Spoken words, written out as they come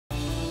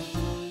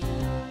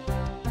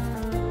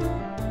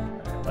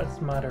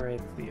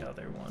moderate the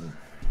other one.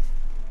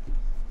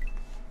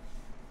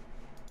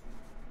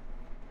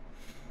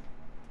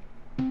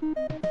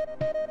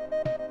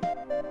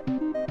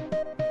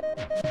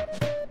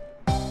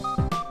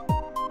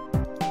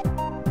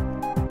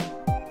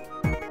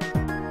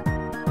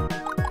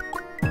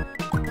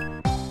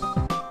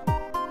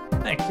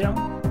 Thanks, yo.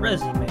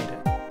 Resi made it.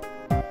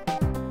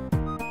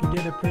 You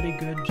did a pretty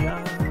good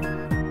job.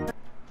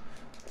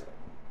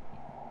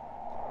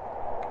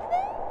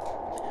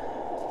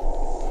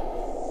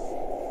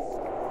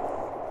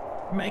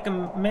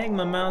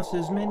 Magma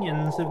Mouse's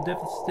minions have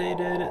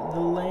devastated the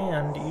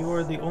land. You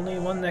are the only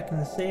one that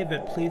can save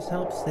it. Please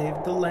help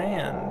save the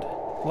land.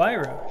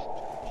 Lyra.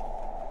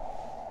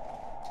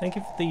 Thank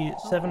you for the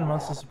 7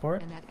 months of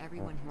support. And that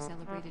everyone who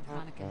celebrated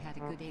Hanukkah had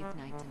a good 8th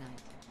night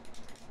tonight.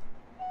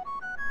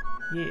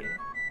 Yeah.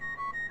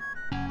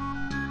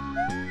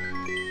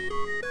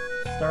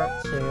 Start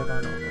save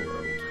on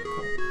Overworld.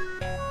 Cool.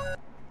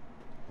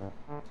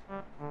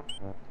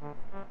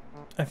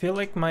 I feel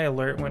like my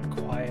alert went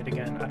quiet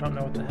again. I don't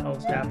know what the hell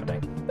is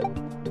happening.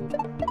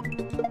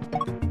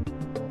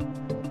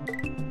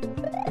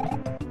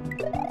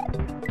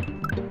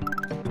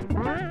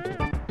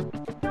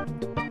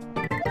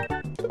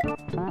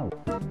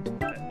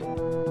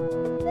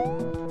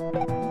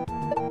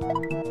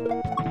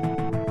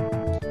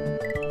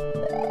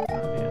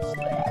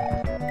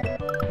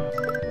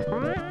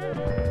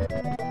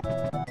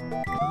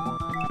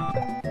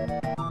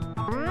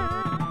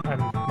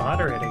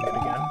 Moderating it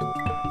again.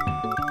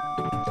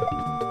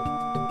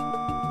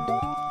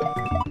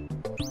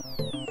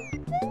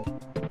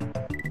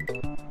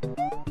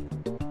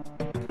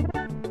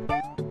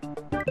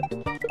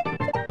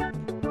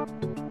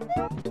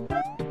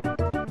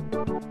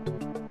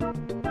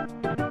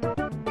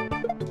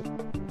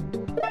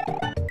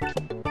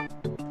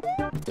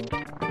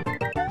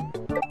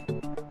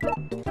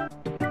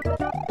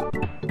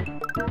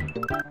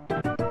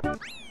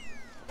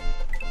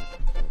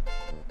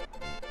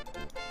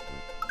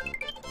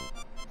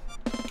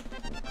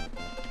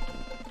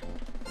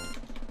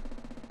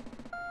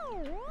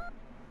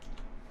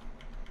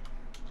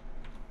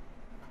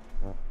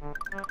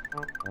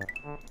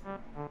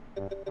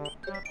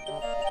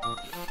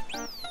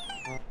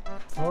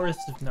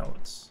 Forest of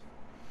notes.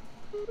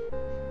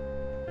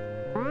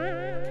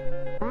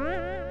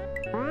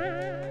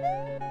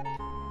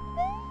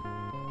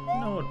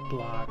 Note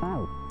block.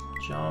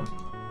 Jump.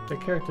 The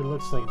character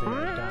looks like they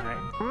are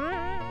dying.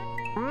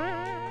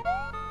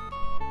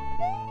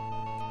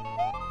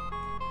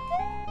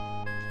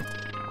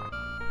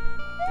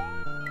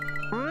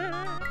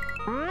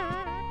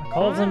 I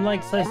call them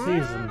like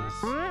seasons.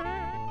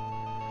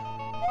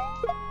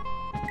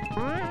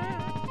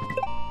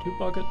 2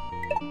 bucket.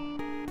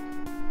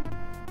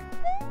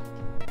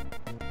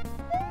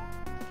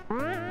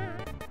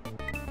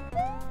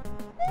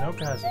 No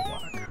castle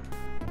block.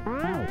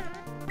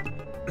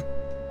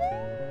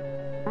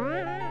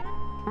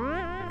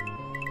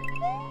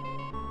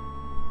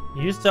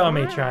 You saw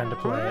me trying to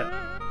play it.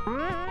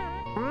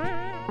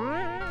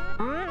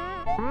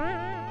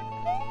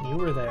 You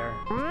were there.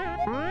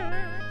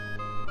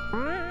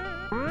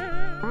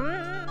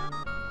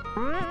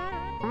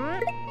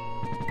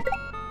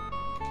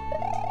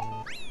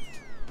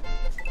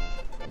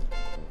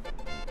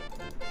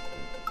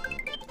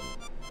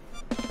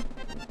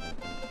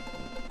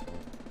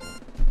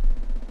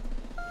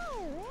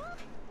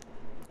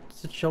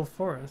 It's a chill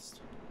forest.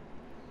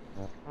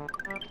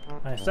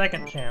 My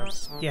second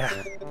chance. Yeah.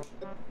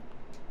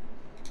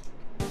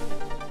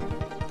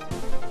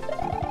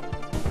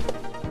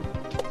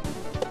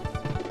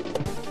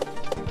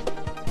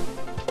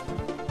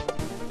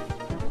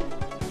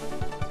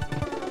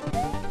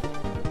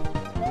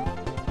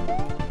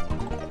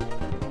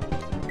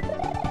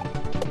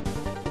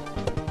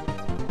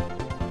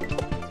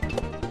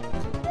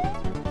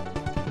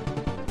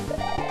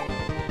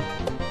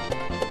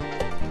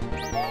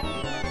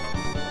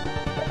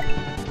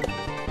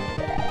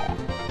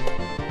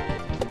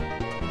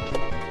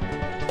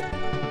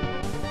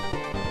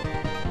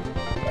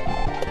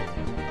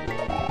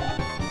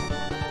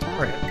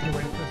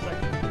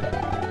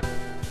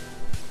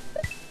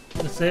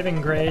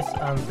 Saving grace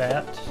on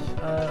that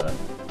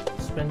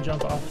spin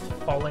jump off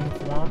falling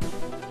thwomp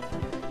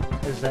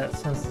is that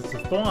since it's a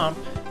thwomp,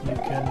 you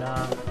can,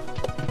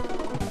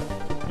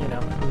 you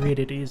know, read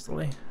it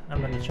easily.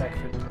 I'm gonna check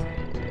for it.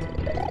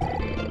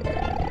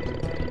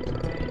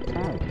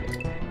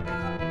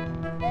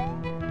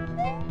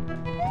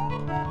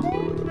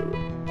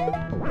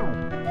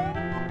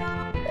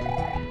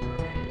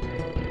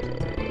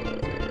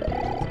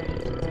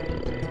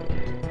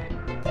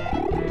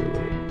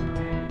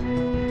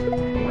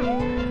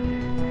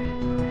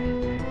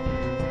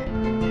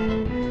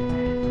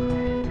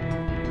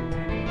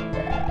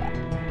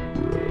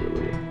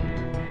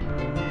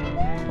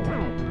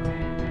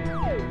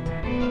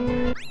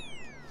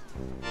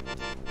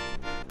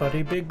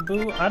 Buddy Big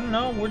Boo? I don't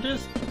know, we're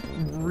just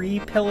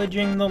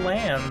re-pillaging the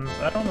lands.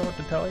 I don't know what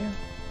to tell you.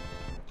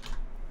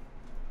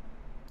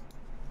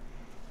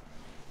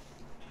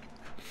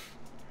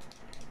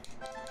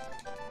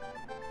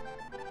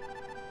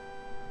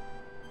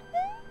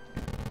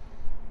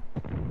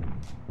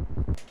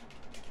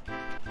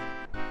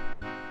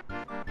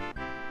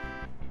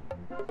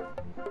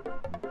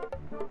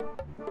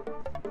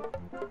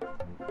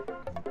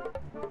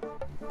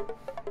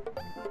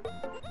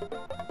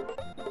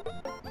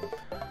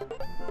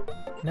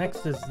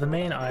 Next is the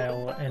main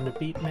aisle and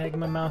beat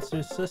Magma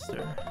Mouse's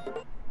sister.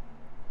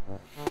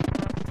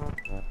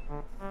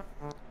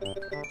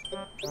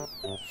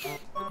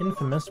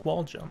 Infamous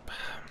wall jump.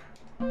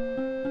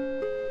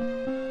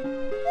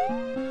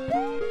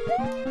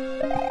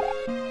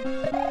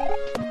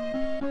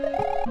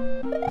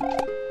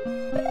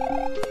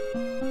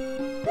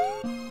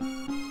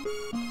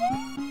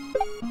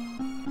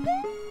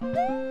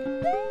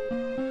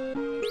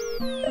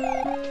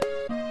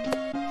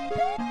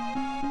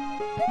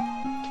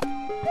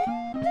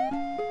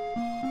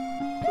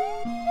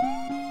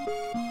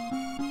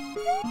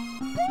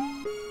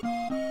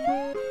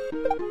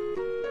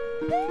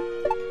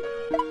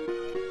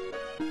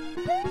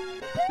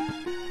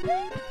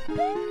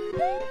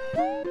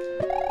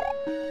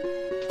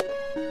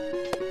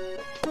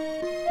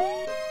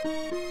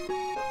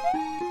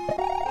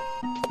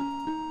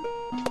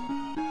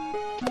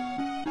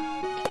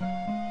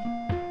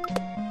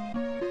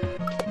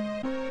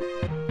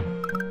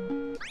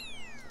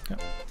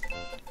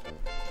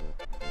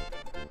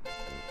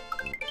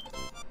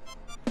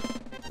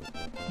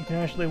 You can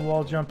actually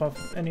wall jump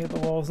off any of the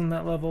walls in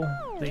that level.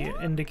 The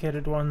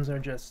indicated ones are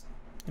just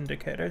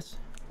indicators.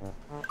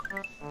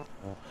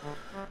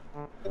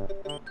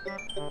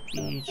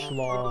 Beach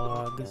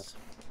logs.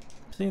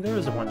 See, there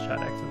is a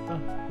one-shot exit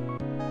though.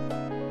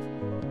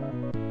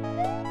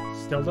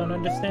 Still don't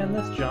understand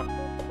this jump.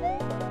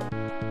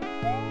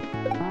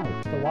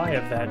 The why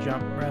of that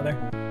jump, rather.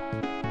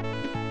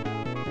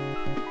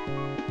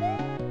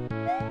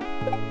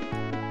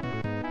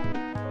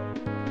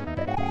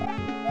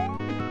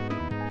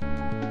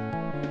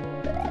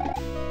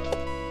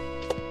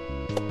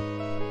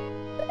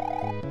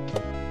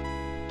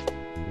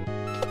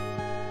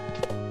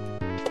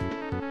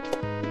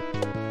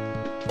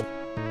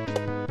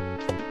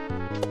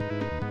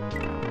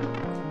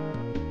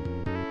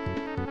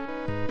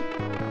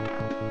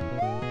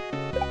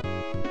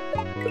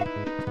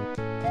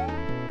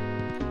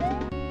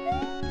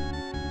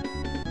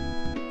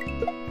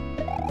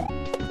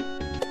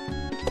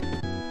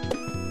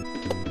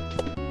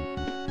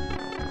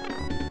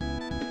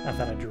 I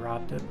thought I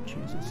dropped it.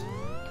 Jesus.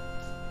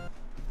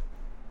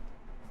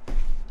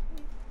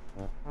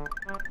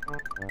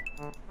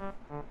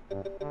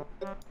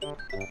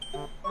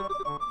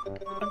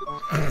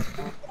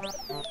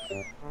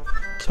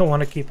 Don't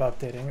want to keep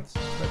updating it so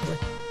quickly.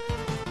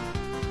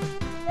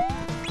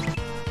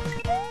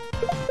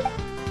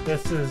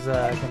 This is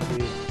going to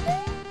be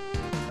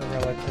a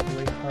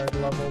relatively hard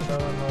level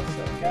though, unless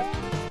I get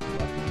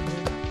lucky.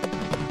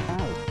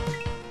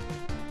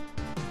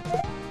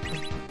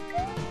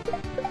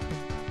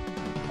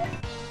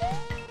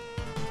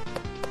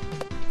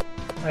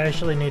 I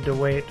actually need to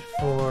wait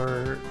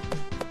for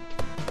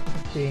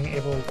being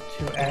able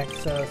to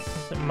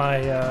access my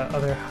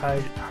other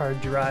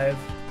hard drive.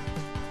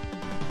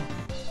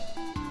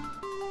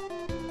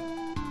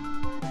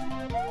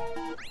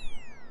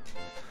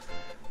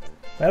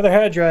 My other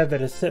hard drive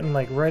that is sitting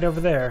like right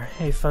over there,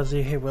 hey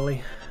Fuzzy, hey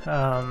Willy,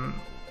 that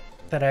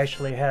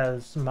actually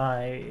has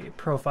my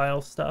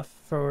profile stuff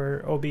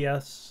for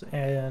OBS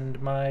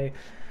and my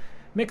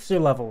mixer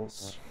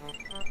levels.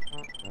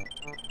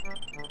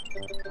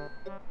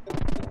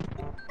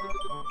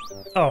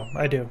 Oh,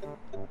 I do.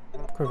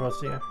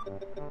 Corvosia.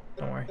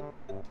 Don't worry.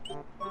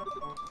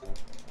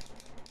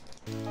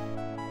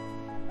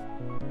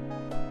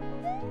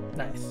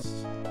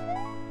 Nice.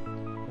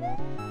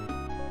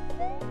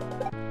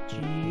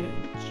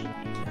 GG.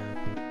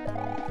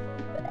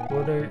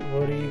 What are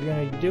you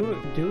gonna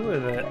do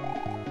with it?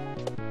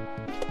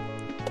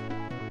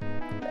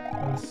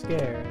 I'm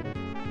scared.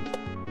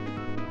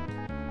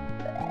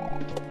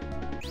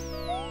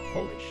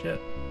 Holy shit.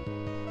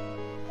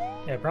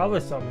 Yeah, probably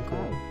something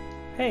cool.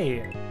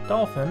 Hey,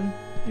 Dolphin,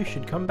 you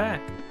should come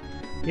back.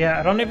 Yeah,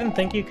 I don't even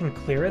think you can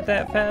clear it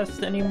that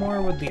fast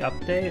anymore with the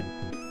update.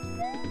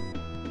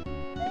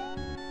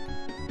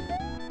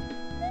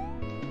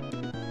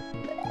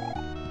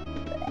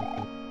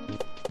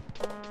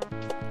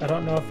 I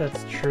don't know if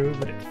that's true,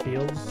 but it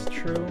feels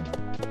true.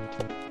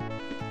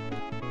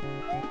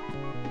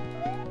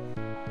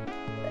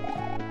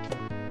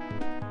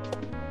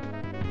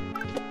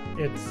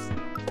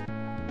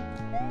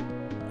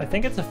 I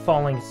think it's a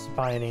falling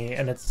spiny,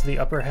 and it's the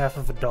upper half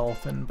of a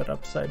dolphin, but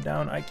upside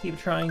down. I keep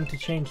trying to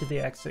change the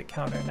exit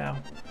counter now.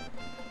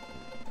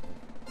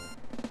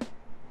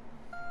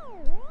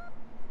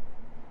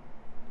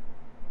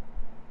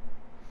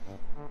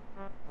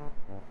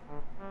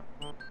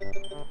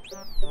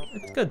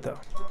 It's good, though.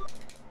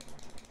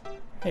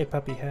 Hey,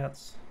 puppy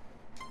hats.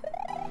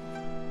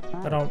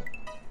 I don't...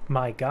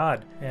 My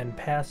god. And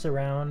pass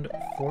around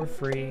for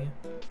free.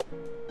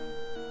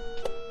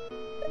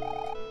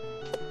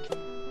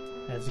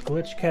 As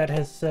Glitchcat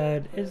has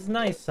said, it's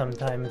nice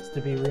sometimes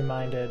to be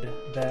reminded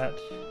that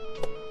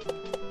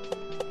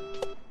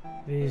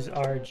these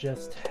are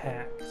just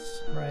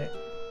hacks, right?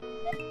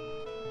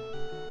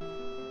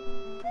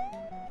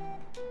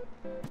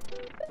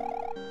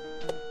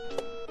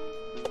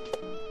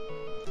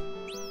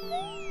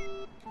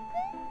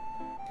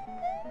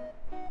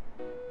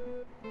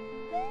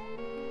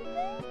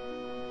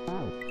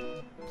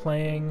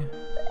 playing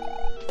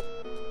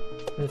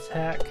this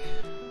hack,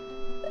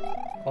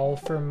 all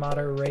for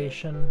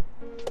moderation.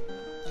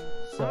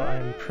 So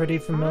I'm pretty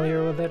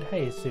familiar with it.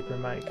 Hey, Super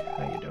Mike,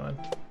 how you doing?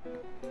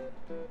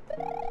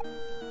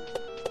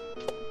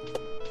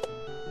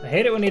 I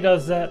hate it when he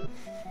does that.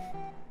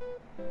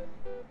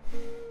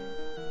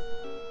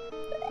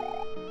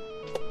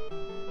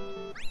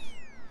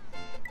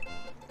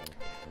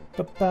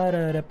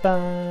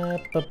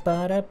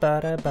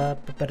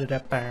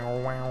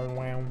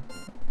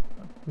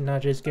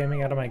 Not just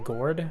gaming out of my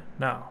gourd?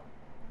 No.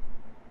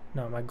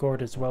 No, my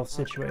gourd is well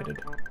situated.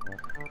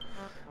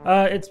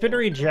 It's been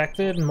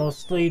rejected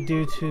mostly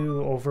due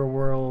to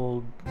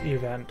overworld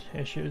event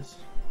issues.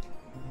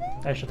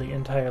 Actually,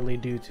 entirely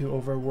due to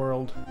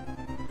overworld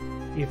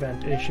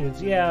event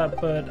issues. Yeah,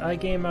 but I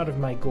game out of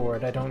my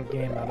gourd, I don't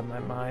game out of my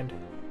mind.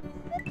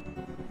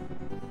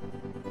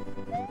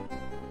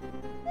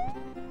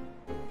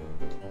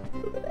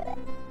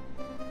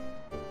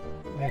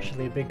 I'm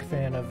actually a big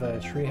fan of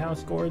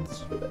treehouse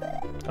gourds,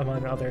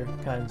 among other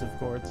kinds of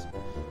gourds.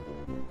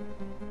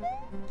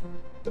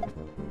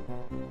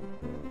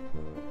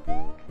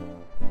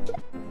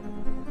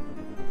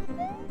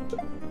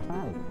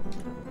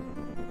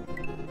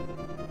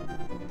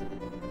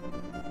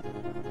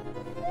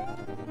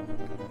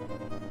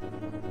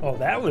 Oh,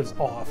 that was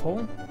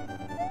awful.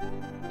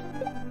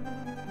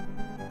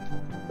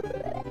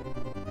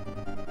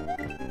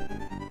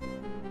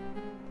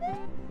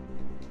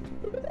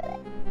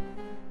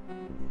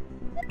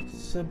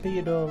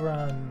 Speedo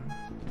run.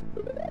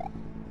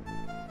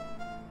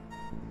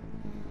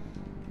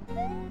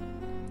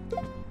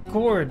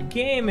 Gourd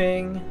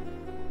Gaming.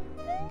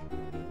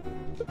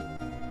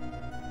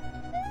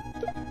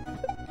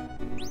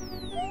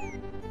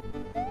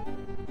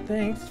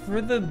 Thanks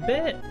for the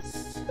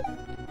bits.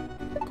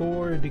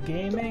 Gourd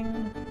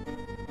Gaming.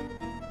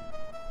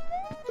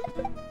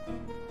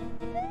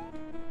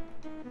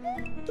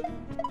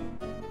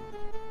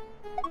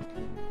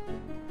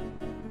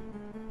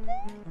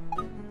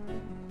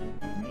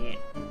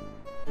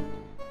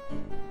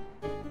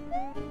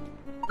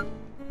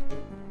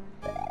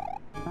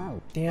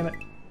 Damn it.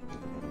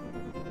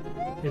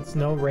 It's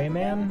no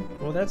Rayman?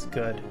 Well, that's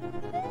good.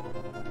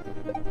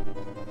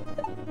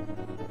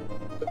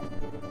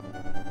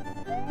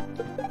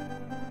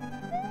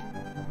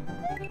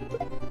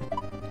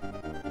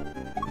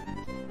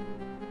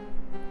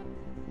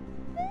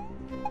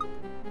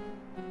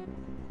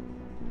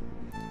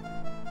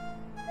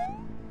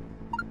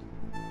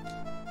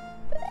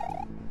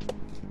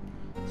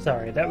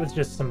 Sorry, that was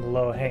just some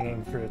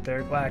low-hanging fruit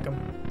there, Glackham.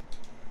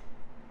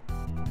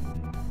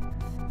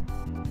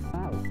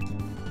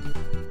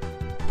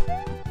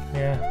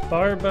 Yeah,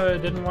 Barb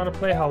didn't want to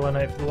play Hollow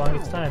Knight for the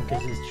longest time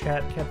because his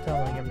chat kept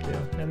telling him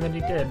to. And then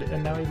he did,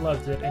 and now he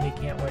loves it, and he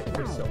can't wait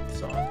for Silk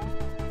Song.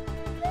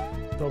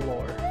 The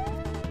lore.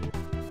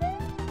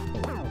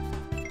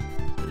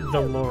 The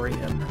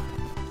Lorian.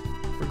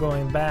 We're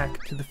going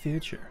back to the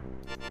future.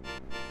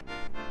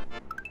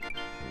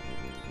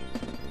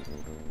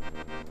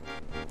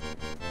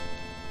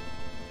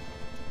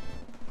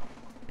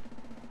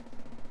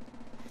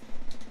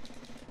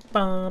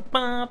 Ba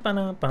ba ba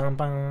ba ba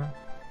ba.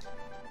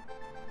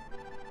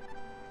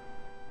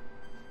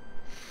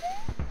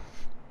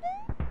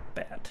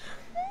 Bat.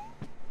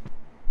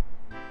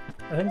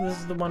 I think this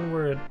is the one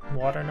where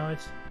water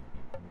noise.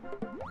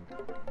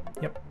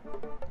 Yep.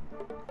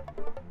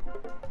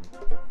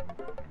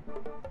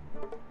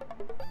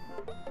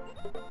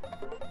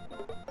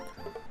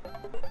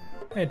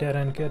 Hey, Dead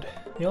End Kid.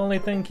 The only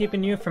thing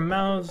keeping you from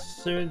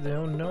Mouser,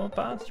 though no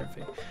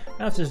apostrophe.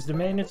 Mouser's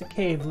domain is a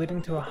cave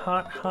leading to a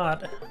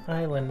hot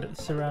island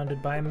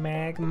surrounded by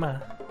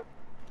magma.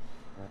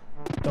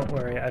 Don't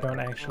worry, I don't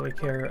actually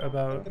care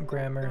about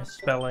grammar,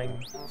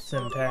 spelling,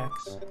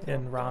 syntax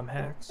in ROM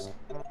hacks.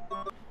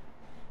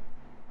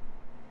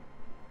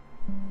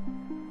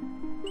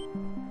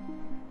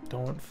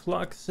 Don't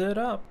flux it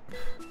up.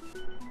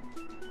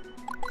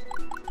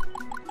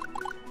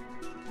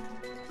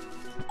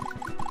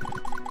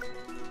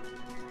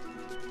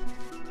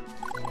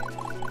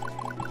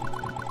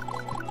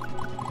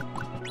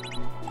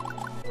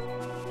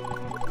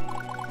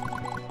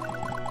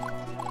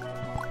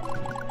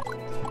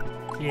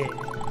 Yeah.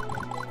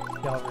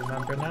 Y'all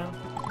remember now?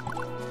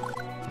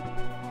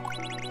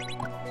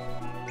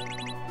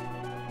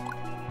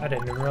 I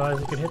didn't even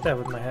realize I could hit that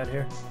with my head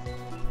here.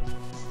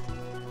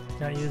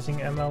 Not using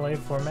MLA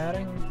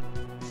formatting?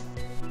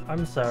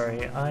 I'm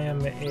sorry, I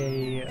am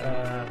a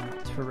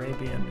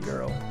Turabian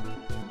girl.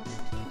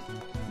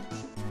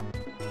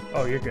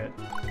 Oh, you're good.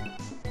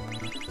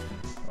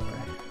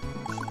 Okay.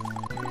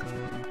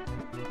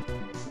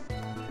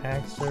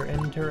 Hacks are in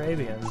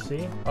Turabian,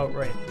 see? Oh,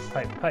 right.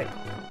 Pipe.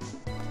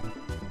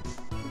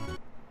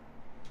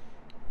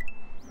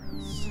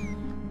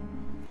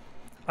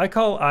 I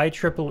call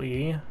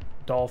IEEE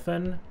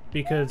dolphin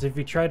because if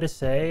you try to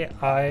say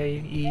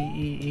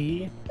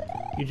I-E-E-E,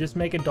 you just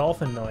make a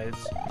dolphin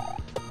noise.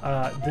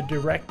 The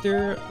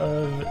director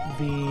of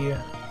the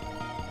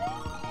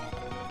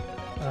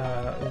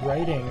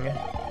writing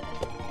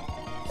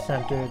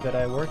center that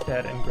I worked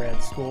at in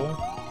grad school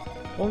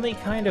only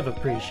kind of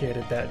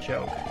appreciated that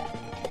joke.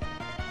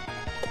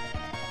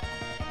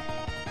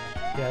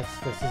 Yes,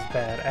 this is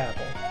bad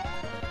apple.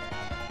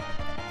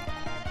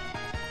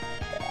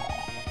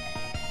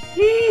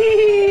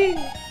 Yee!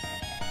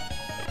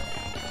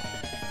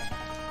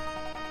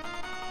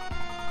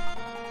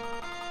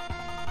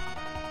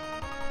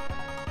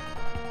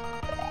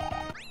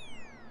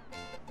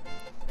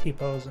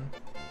 T-posing.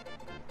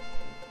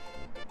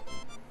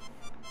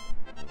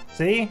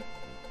 See?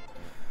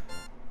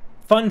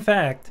 Fun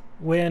fact,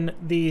 when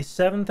the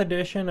 7th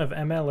edition of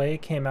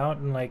MLA came out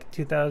in like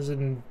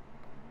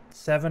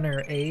 2007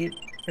 or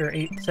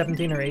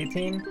 17 or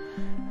 18,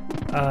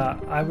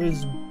 I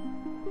was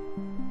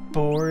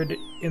bored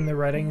in the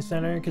writing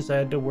center because I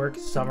had to work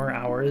summer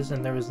hours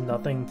and there was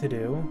nothing to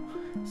do.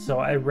 So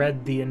I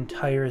read the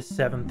entire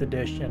 7th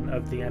edition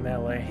of the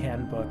MLA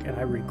handbook and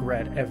I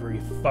regret every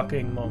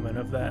fucking moment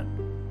of that.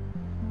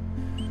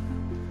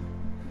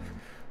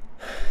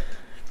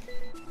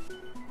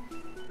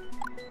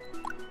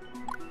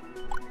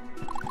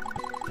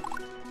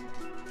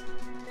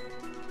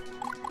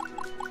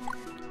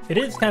 It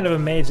is kind of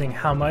amazing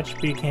how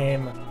much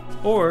became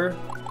or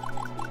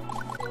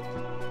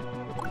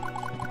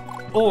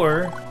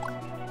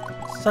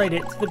cite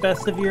it to the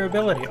best of your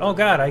ability. Oh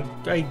god,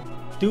 I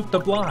duped the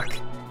block.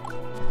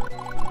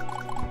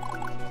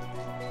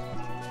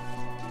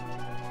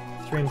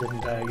 Stream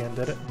didn't die again,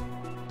 did it?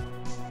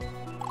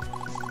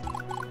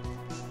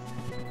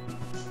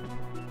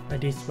 I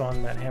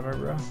despawned that hammer,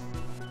 bro.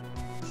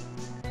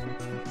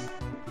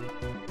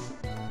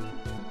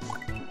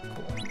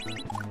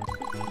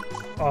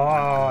 Cool.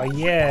 Oh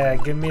yeah,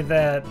 give me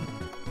that.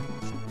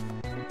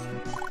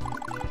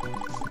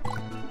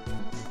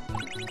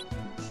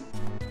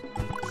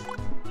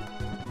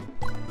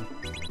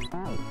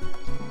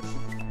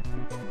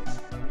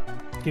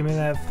 Give me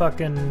that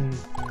fucking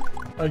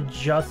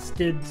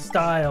adjusted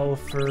style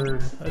for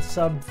a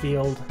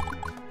subfield.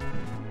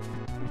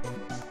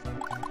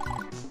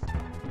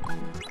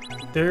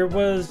 There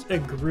was a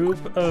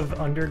group of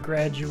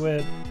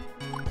undergraduate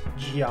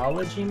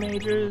geology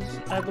majors,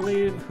 I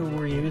believe, who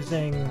were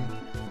using...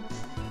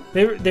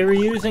 They were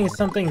using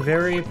something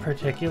very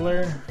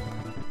particular.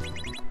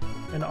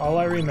 And all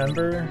I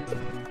remember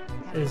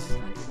is...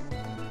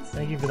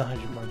 Thank you for the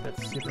 100 more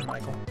bits, Super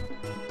Michael.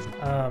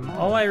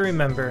 All I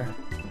remember...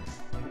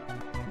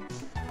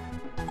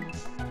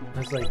 I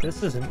was like,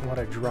 this isn't what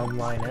a drum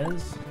line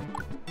is.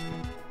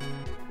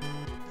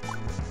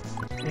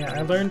 Yeah,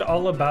 I learned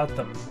all about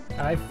them.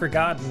 I've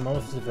forgotten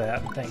most of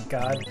that, thank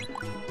God.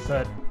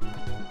 But...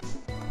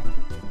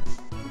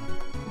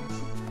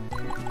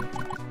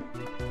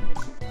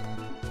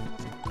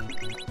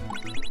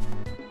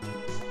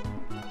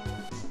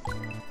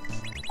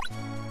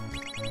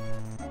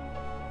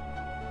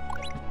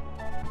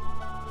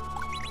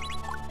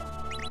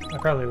 I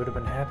probably would have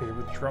been happier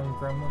with drum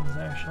gremlins,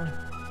 actually.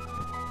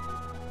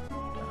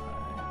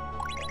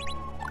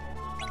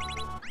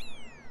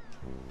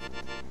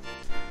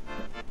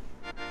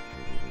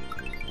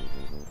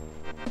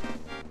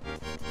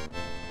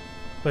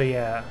 But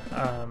yeah,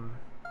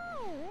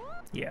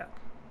 yeah,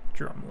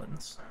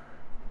 drumlins.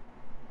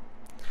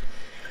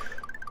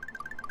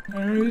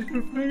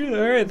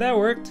 Alright, that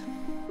worked.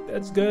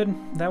 That's good.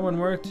 That one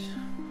worked.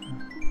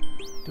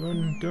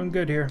 Doing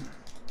good here.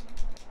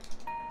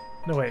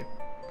 No wait,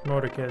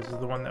 Motorkids is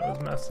the one that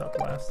was messed up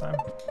last time.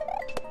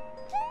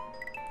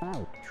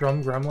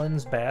 Drum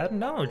gremlins bad?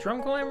 No,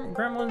 drum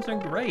gremlins are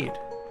great.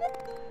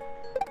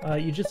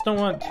 You just don't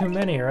want too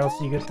many or else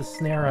you get the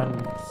snare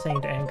on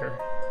Saint Anger.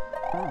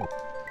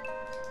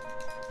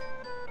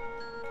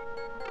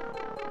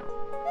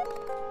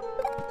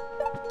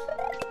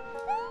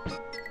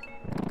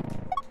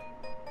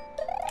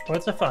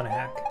 What's a fun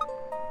hack?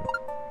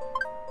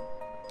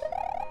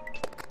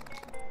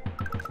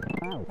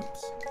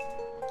 Oops.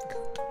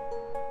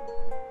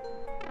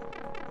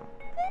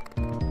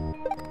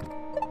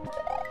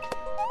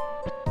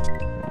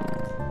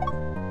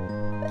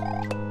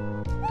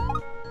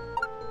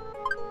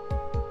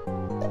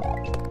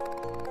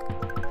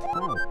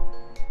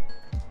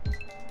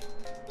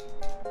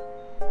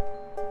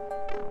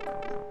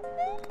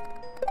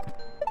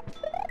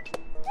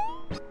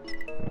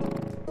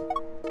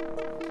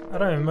 I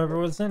don't even remember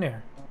what's in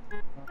here.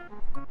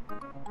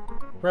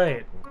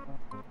 Right.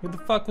 Who the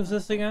fuck was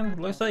this again?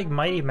 Looks like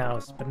Mighty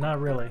Mouse, but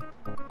not really.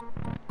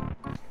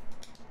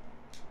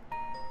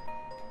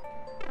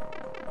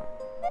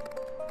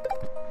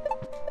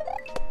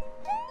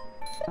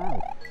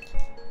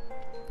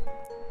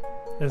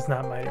 It's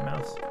not Mighty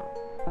Mouse.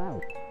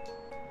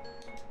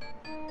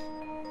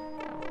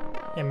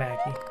 Hey,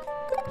 Mackie.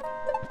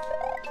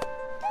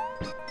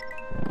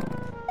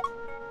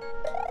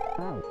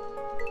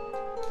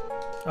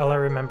 All I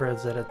remember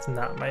is that it's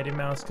not Mighty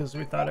Mouse because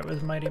we thought it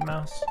was Mighty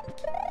Mouse.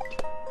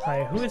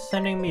 Hi, who is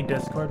sending me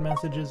Discord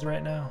messages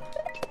right now?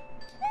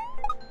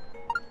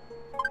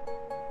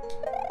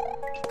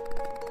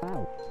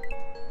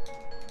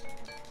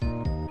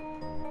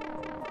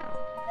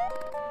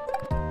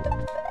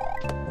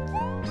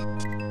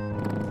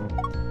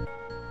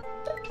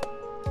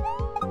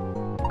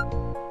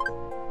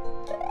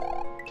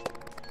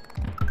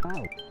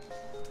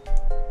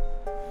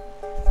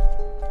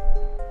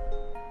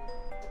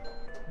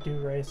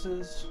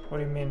 Races? What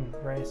do you mean,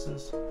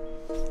 races?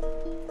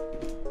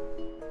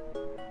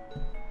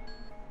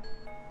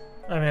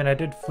 I mean, I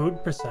did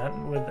food percent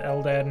with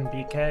Eldad and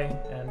BK,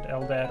 and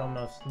Eldad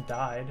almost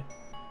died.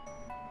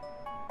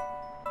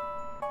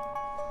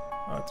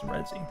 Oh, it's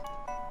Resi.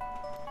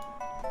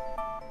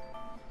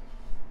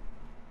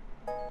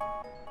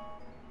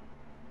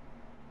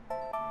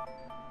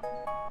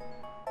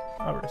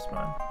 I'll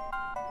respond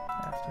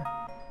after.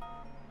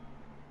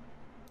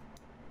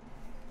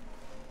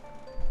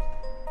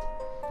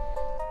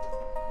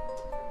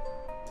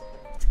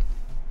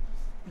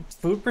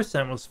 Food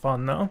percent was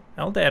fun though.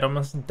 Eldad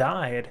almost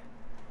died.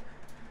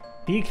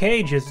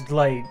 BK just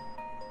like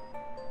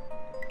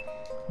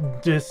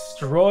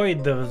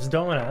destroyed those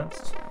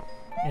donuts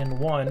and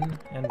won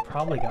and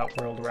probably got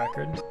world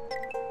record.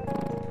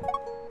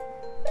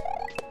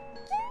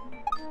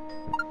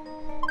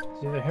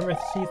 It's either him or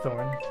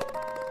Seathorn.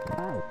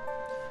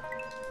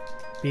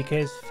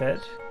 BK's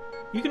fit.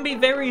 You can be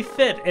very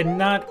fit and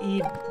not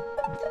eat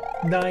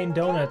 9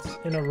 donuts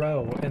in a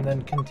row and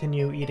then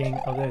continue eating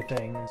other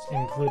things,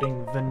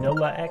 including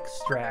vanilla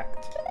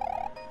extract.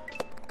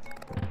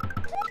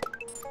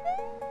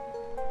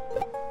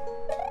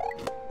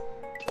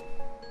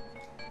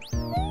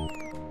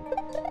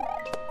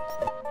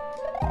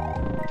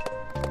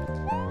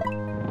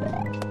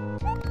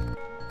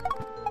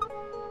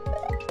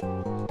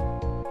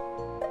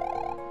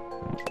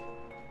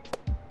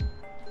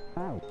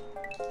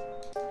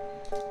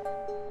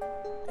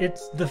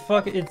 It's the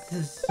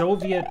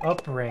Soviet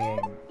upbringing.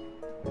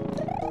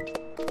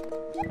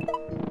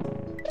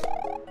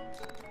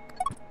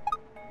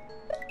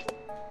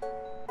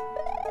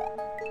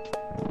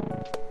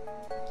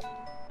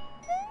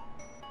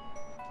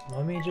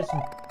 Let me just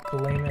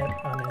blame it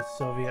on his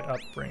Soviet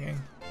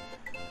upbringing.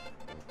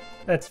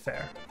 That's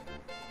fair.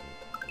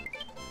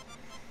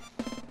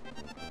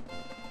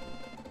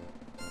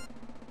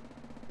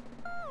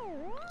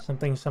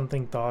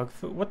 Something dog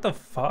food. What the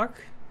fuck?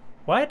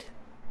 What?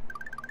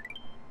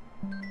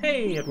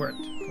 Hey, it worked.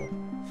 Cool.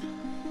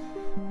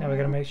 Now we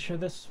gotta make sure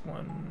this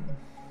one...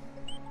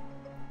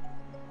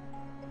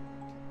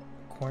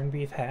 Corned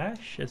beef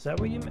hash? Is that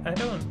what you... I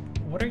don't...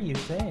 What are you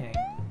saying?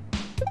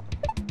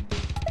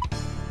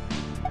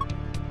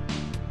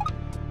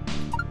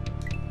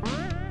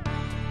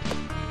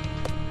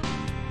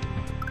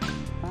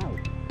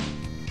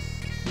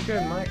 You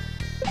good, Mike?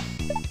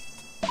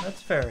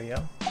 That's fair, yo.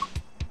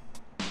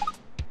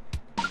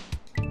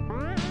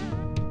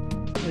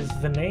 Is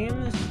the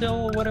name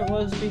still what it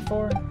was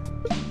before?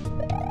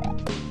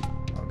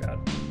 Oh god.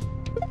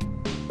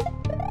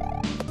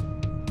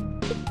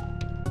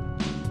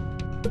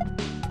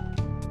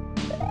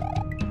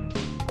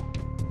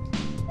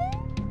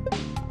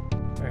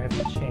 Or have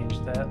you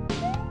changed that?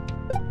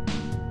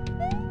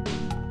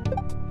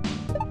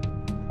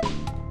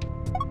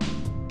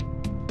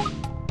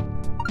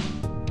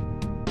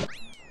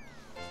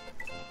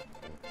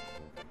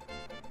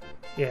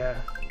 Yeah.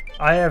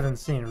 I haven't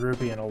seen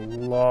Ruby in a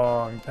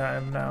long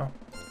time now.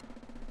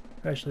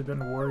 I've actually been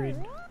worried.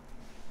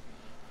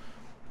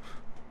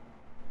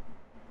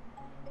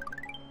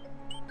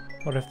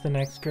 What if the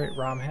next great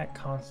ROM hack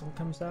console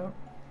comes out?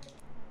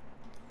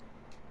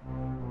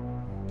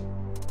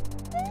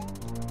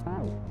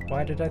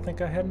 Why did I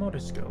think I had motor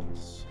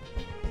skills?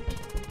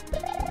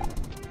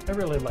 I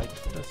really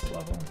liked this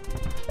level.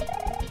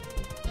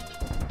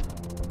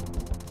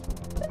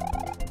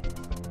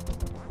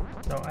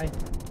 No,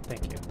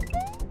 thank you.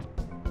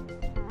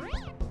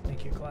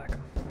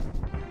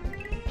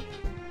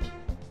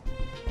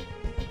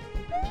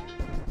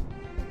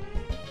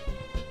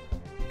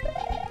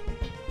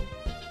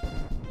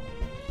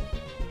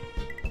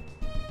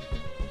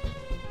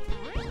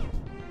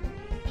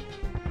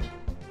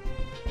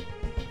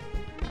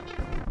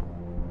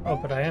 Oh,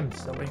 but I am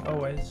silly,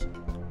 always.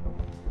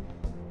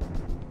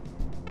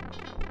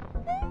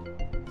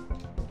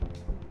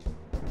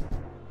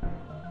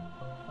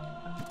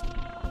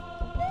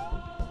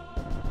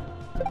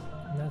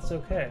 And that's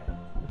okay.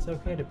 It's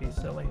okay to be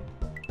silly.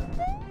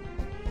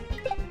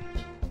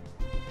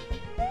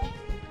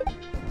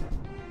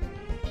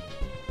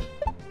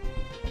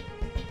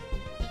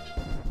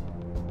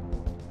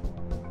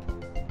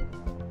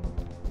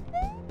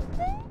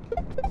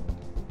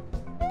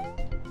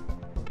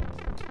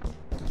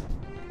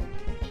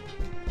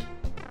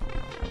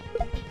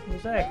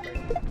 Exactly.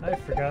 I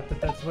forgot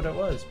that that's what it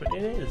was, but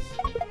it is.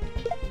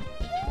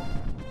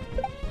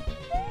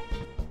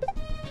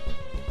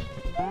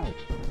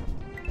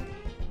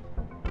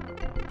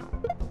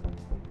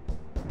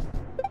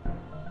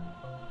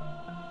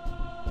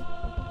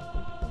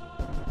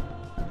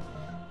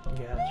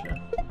 Gotcha.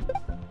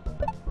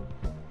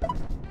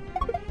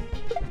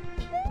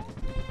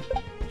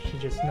 She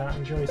just not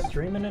enjoy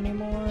streaming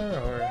anymore,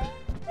 or...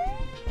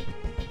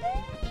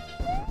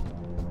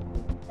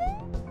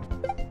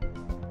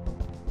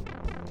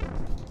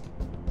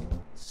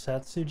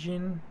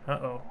 Tatsujin?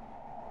 Uh-oh.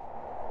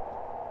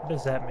 What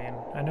does that mean?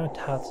 I know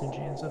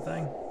Tatsujin's a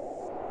thing.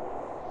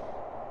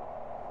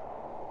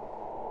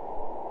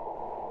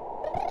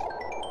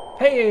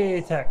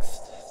 Hey,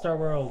 text! Star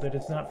World. It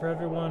is not for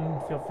everyone.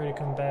 Feel free to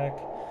come back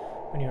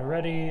when you're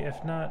ready.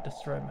 If not,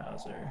 destroy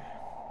Mauser.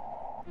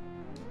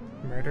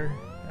 Murder?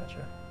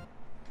 Gotcha.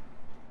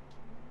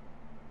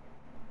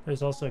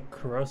 There's also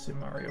Kurosu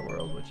Mario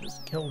World, which is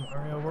Kill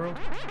Mario World.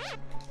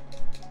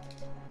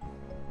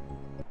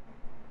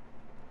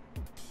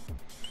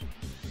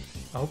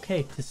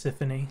 Okay,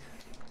 Tisiphone.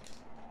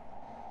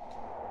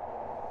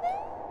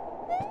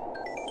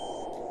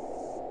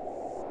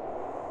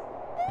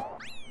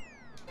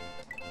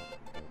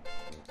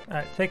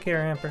 Alright, take care,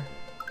 Amper.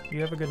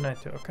 You have a good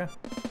night too, okay?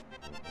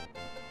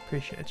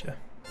 Appreciate you.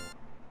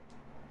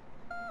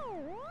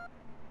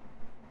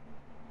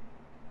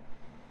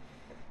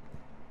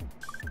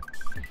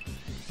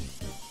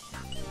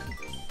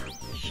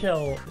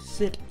 Shell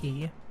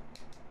City.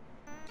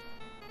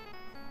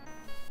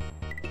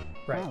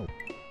 Right.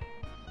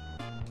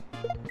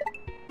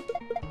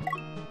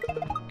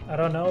 I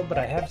don't know, but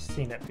I have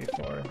seen it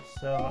before,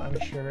 so I'm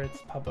sure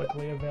it's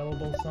publicly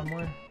available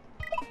somewhere.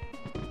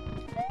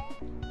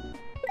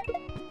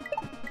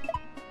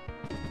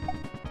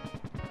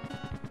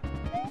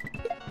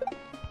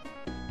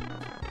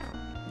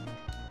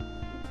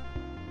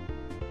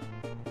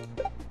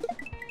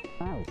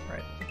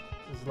 Right.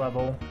 This is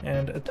level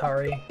and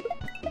Atari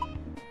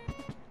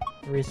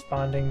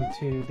responding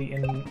to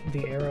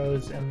the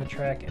arrows and the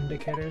track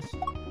indicators.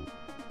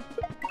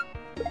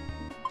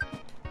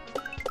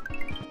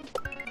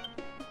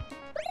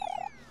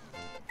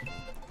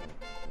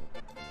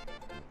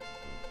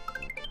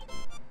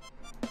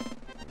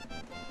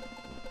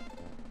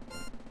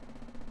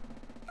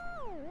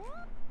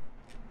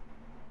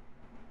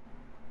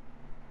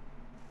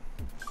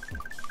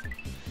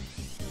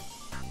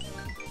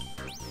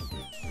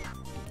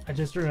 I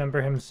just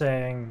remember him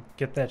saying,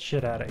 "Get that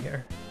shit out of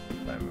here,"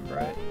 if I remember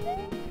right.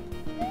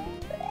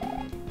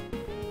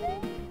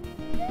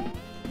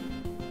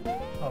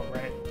 Oh,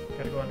 right.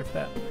 Gotta go under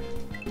that.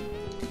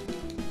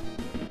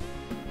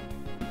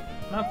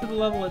 Not for the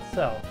level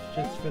itself,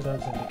 just for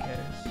those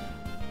indicators.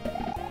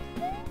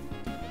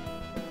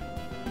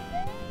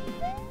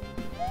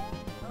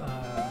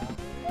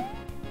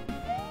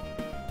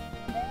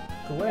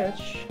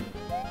 Glitch.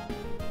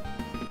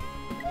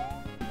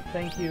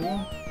 Thank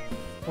you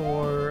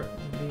for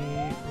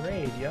the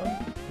raid, yo.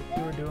 Hope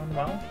you were doing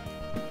well.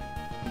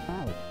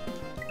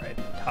 Right,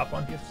 top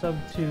one. Gift sub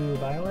to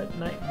Violet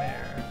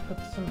Nightmare. Put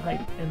some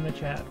hype in the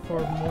chat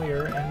for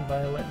Moyer and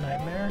Violet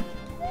Nightmare.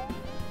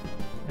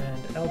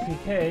 And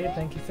LPK,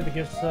 thank you for the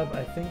gift sub.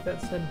 I think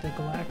that said to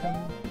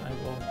Galacum. I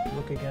will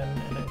look again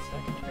in a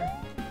second here.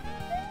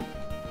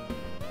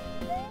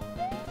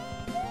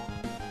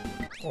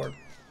 Orb.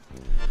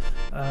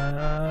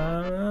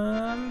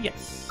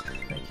 Yes.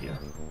 Thank you.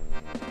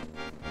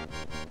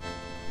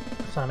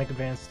 Sonic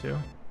Advance 2.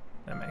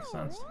 That makes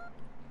sense.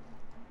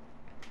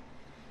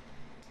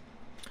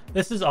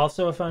 This is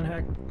also a fun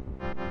hack.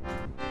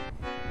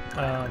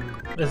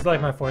 This is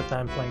like my 4th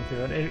time playing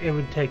through it. It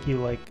would take you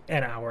like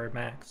an hour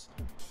max.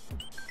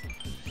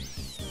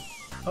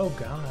 Oh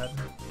god.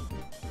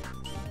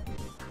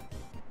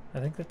 I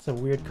think that's a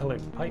weird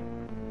colored pipe.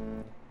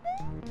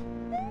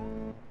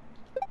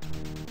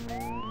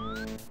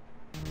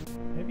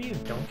 Maybe you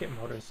don't get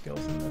motor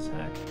skills in this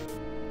hack.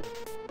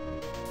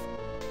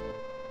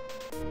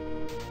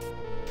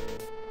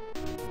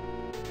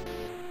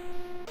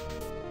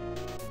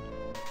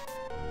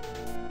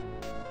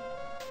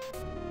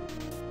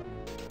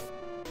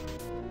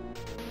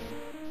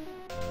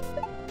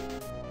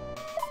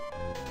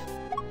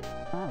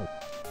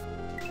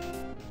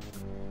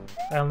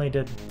 I only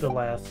did the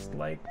last,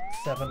 like,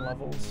 7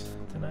 levels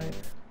tonight.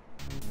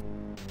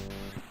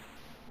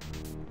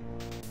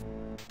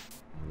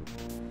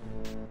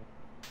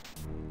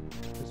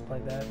 Just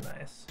played that,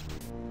 nice.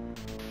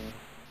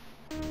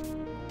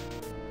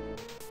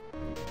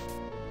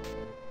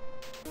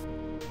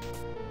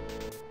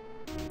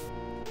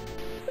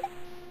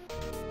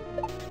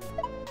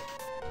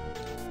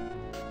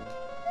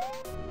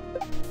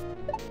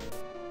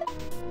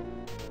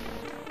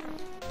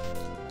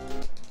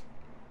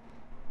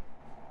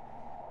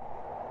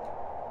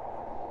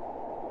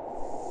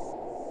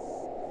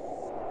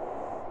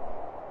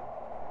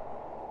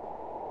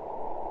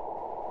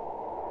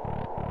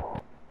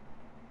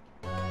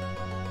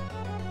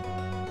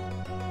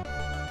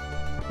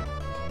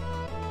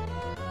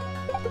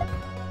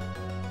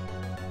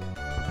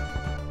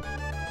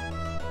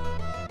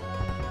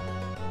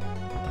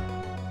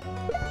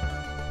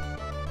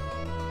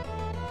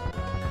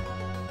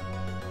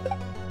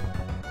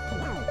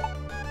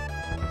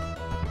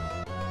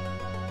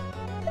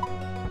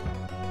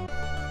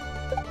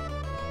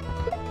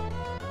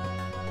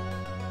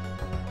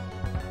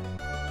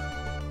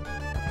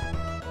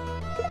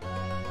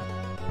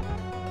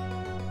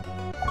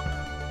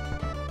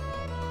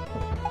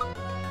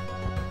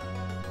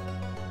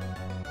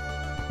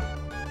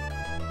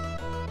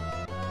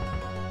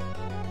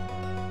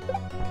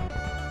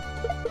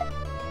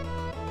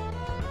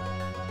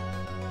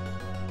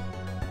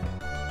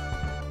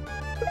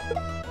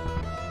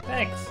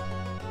 Thanks.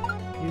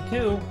 You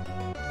too.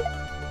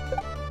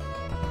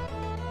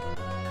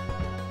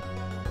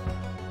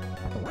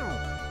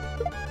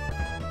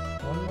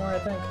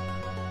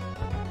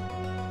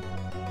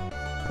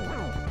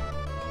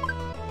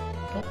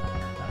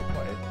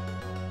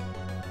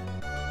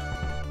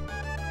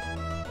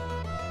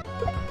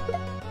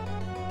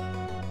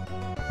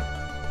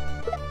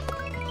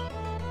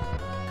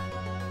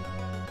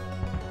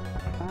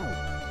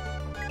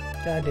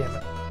 God damn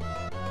it.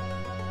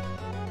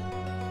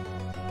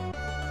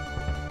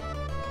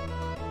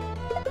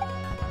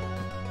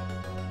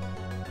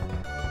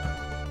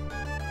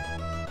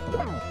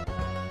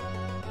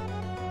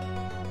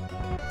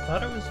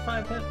 Thought it was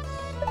 5 hits.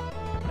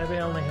 Maybe I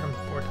only hit him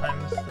 4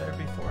 times there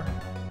before.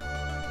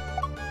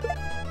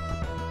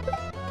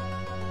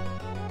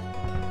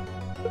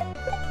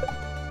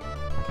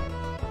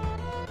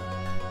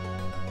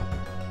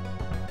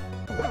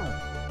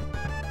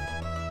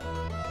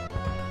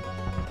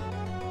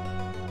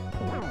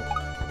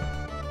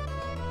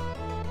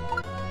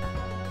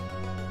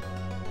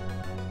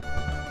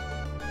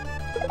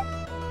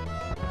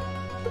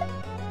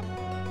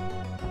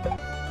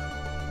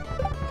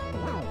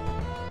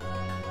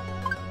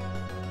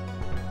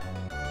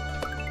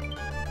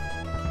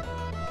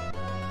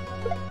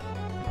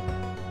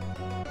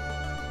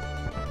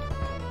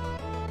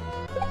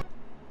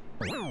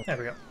 There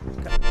we go.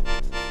 Okay.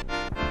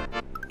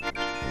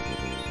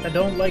 I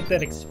don't like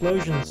that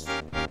explosions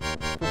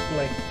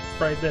like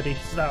sprite that he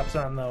stops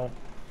on though.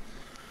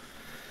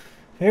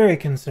 Very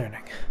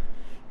concerning.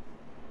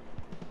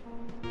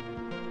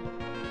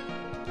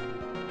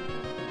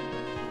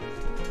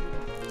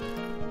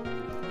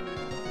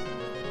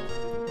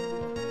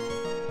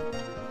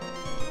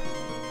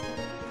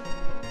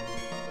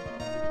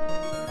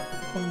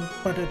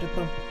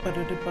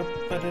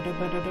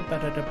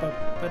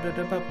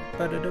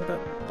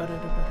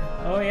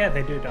 Oh yeah,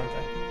 they do, don't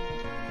they?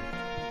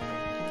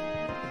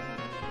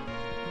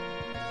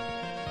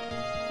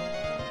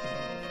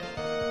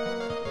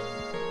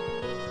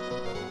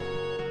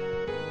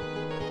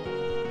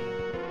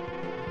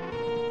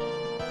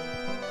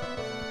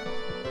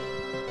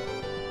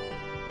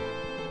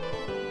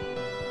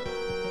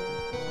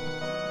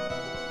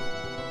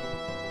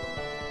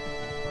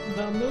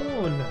 The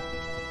moon!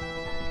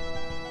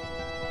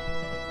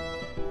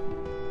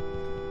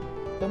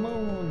 The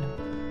moon!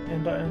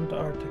 And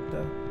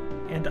Antarctica.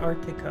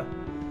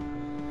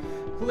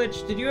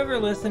 Glitch, did you ever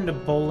listen to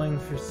Bowling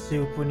for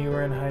Soup when you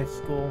were in high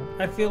school?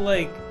 I feel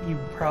like you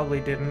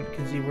probably didn't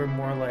because you were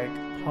more like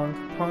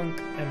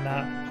punk and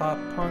not pop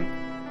punk.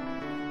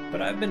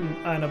 But I've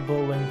been on a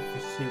Bowling for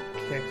Soup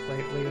kick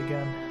lately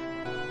again.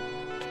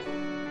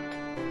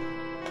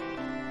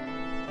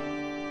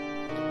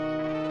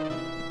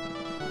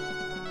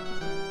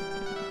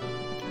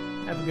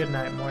 Have a good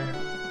night, Moira.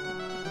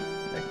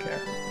 Take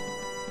care.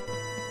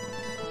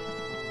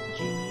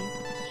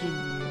 GG.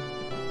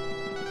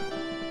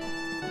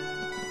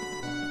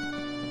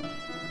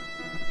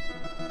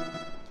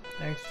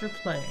 Thanks for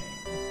playing.